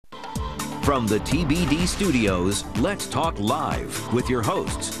From the TBD studios, let's talk live with your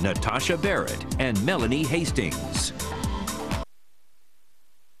hosts, Natasha Barrett and Melanie Hastings.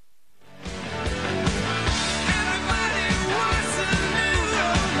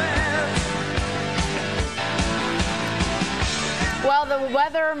 Well, the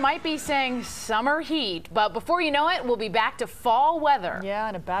weather might be saying summer heat, but before you know it, we'll be back to fall weather. Yeah,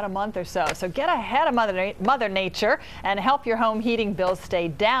 in about a month or so. So get ahead of Mother Nature and help your home heating bills stay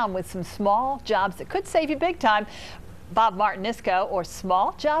down with some small jobs that could save you big time. Bob Martinisco, or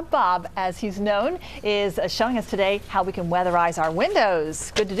Small Job Bob, as he's known, is showing us today how we can weatherize our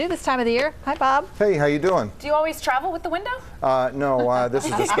windows. Good to do this time of the year. Hi, Bob. Hey, how you doing? Do you always travel with the window? No, this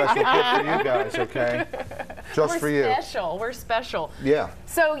is a special gift for you guys, okay? Just for you. We're special. We're special. Yeah.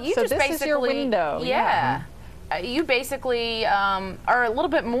 So you just this basically, is your window. Yeah. You basically are a little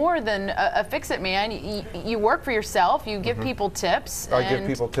bit more than a fix-it man. You work for yourself. You give people tips. I give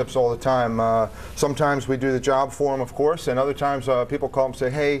people tips all the time. Sometimes we do the job for them, of course, and other times people call and say,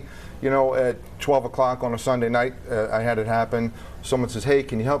 hey, you know, at 12 o'clock on a Sunday night, I had it happen. Someone says, hey,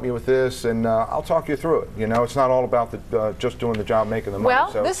 can you help me with this? And I'll talk you through it. You know, it's not all about just doing the job, making the money.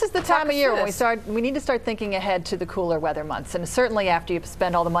 Well, so. this is the time of year when we need to start thinking ahead to the cooler weather months. And certainly after you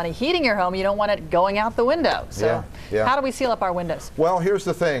spend all the money heating your home, you don't want it going out the window. So how do we seal up our windows? Well, here's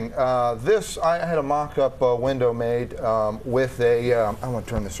the thing. I had a mock-up window made with a, I want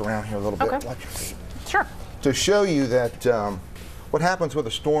to turn this around here a little bit. Okay. Sure. To show you that what happens with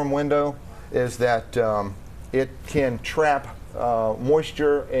a storm window is that it can trap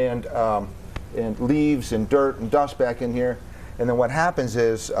moisture and leaves and dirt and dust back in here, and then what happens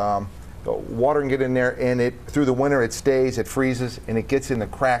is the water can get in there, and through the winter it stays, it freezes, and it gets in the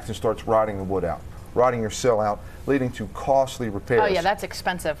cracks and starts rotting the wood out, rotting your sill out, leading to costly repairs. Oh yeah, that's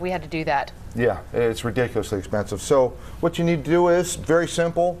expensive. We had to do that. Yeah, it's ridiculously expensive. So what you need to do is very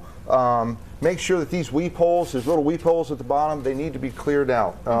simple. Make sure that these weep holes, there's little weep holes at the bottom, they need to be cleared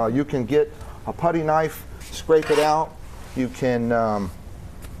out. You can get a putty knife, scrape it out. You can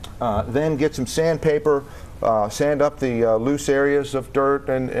then get some sandpaper, sand up the loose areas of dirt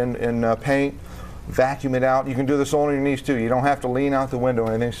and paint, vacuum it out. You can do this on your knees too. You don't have to lean out the window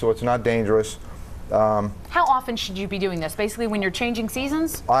or anything, so it's not dangerous. How often should you be doing this? Basically when you're changing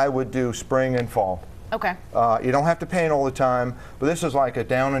seasons? I would do spring and fall. Okay. You don't have to paint all the time, but this is like a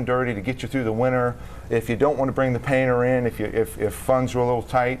down and dirty to get you through the winter. If you don't want to bring the painter in, if funds are a little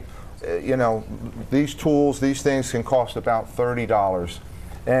tight, you know, these tools, these things can cost about $30,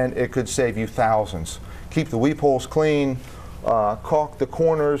 and it could save you thousands. Keep the weep holes clean, caulk the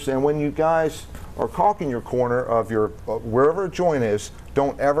corners, and when you guys are caulking your corner of your wherever a joint is,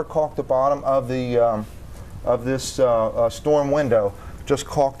 don't ever caulk the bottom of the this storm window. Just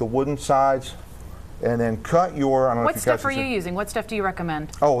caulk the wooden sides. And then cut your, I don't know if you guys. What stuff are you using? What stuff do you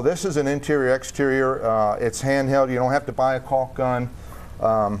recommend? Oh, this is an interior-exterior. It's handheld. You don't have to buy a caulk gun.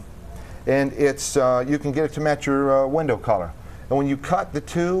 And it's you can get it to match your window color. And when you cut the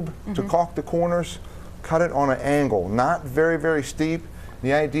tube to caulk the corners, cut it on an angle, not very, very steep.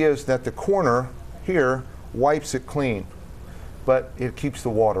 The idea is that the corner here wipes it clean, but it keeps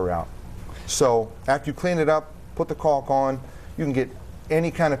the water out. So after you clean it up, put the caulk on. You can get any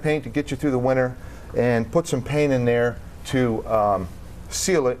kind of paint to get you through the winter, and put some paint in there to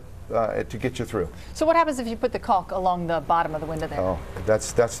seal it to get you through. So what happens if you put the caulk along the bottom of the window there? Oh,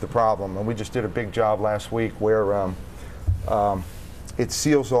 that's the problem. And we just did a big job last week where it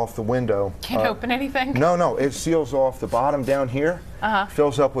seals off the window. Can't open anything? No, it seals off the bottom down here,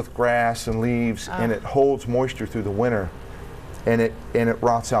 fills up with grass and leaves, and it holds moisture through the winter, and it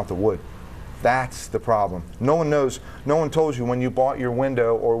rots out the wood. That's the problem. No one knows, no one told you when you bought your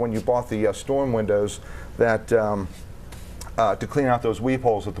window or when you bought the storm windows that to clean out those weep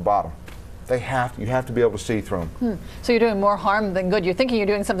holes at the bottom. You have to be able to see through them. So you're doing more harm than good. You're thinking you're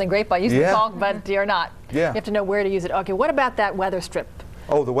doing something great by using the caulk, but you're not. Yeah. You have to know where to use it. Okay, what about that weather strip?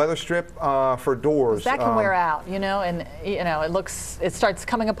 Oh, the weather strip for doors. That can wear out, you know, and you know it starts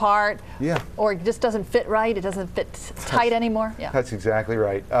coming apart. Yeah. Or it just doesn't fit right. It doesn't fit tight anymore. Yeah. That's exactly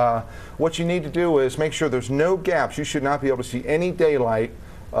right. What you need to do is make sure there's no gaps. You should not be able to see any daylight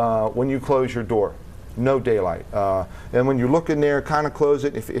when you close your door. No daylight. And when you look in there, kind of close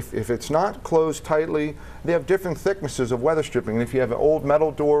it. If it's not closed tightly, they have different thicknesses of weather stripping. And if you have an old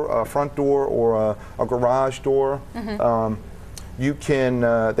metal door, a front door, or a garage door, you can,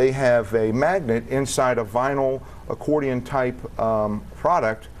 they have a magnet inside a vinyl accordion type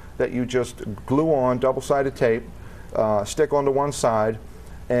product that you just glue on double-sided tape, stick onto one side,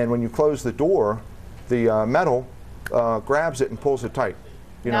 and when you close the door, the metal grabs it and pulls it tight.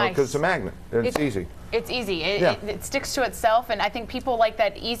 You know, because it's a magnet, and it's easy. It's easy. It sticks to itself, and I think people like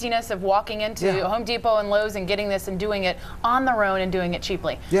that easiness of walking into Home Depot and Lowe's and getting this and doing it on their own and doing it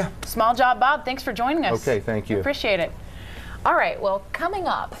cheaply. Yeah. Small Job Bob, thanks for joining us. Okay, thank you. Appreciate it. All right, well, coming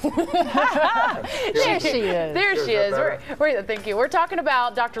up. There she is. There she is. Thank you. We're talking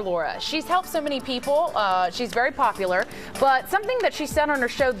about Dr. Laura. She's helped so many people. She's very popular. But something that she said on her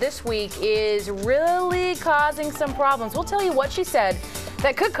show this week is really causing some problems. We'll tell you what she said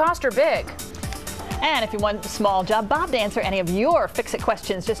that could cost her big. And if you want Small Job Bob to answer any of your Fix-It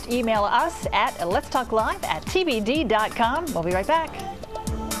questions, just email us at letstalklive@tbd.com. We'll be right back.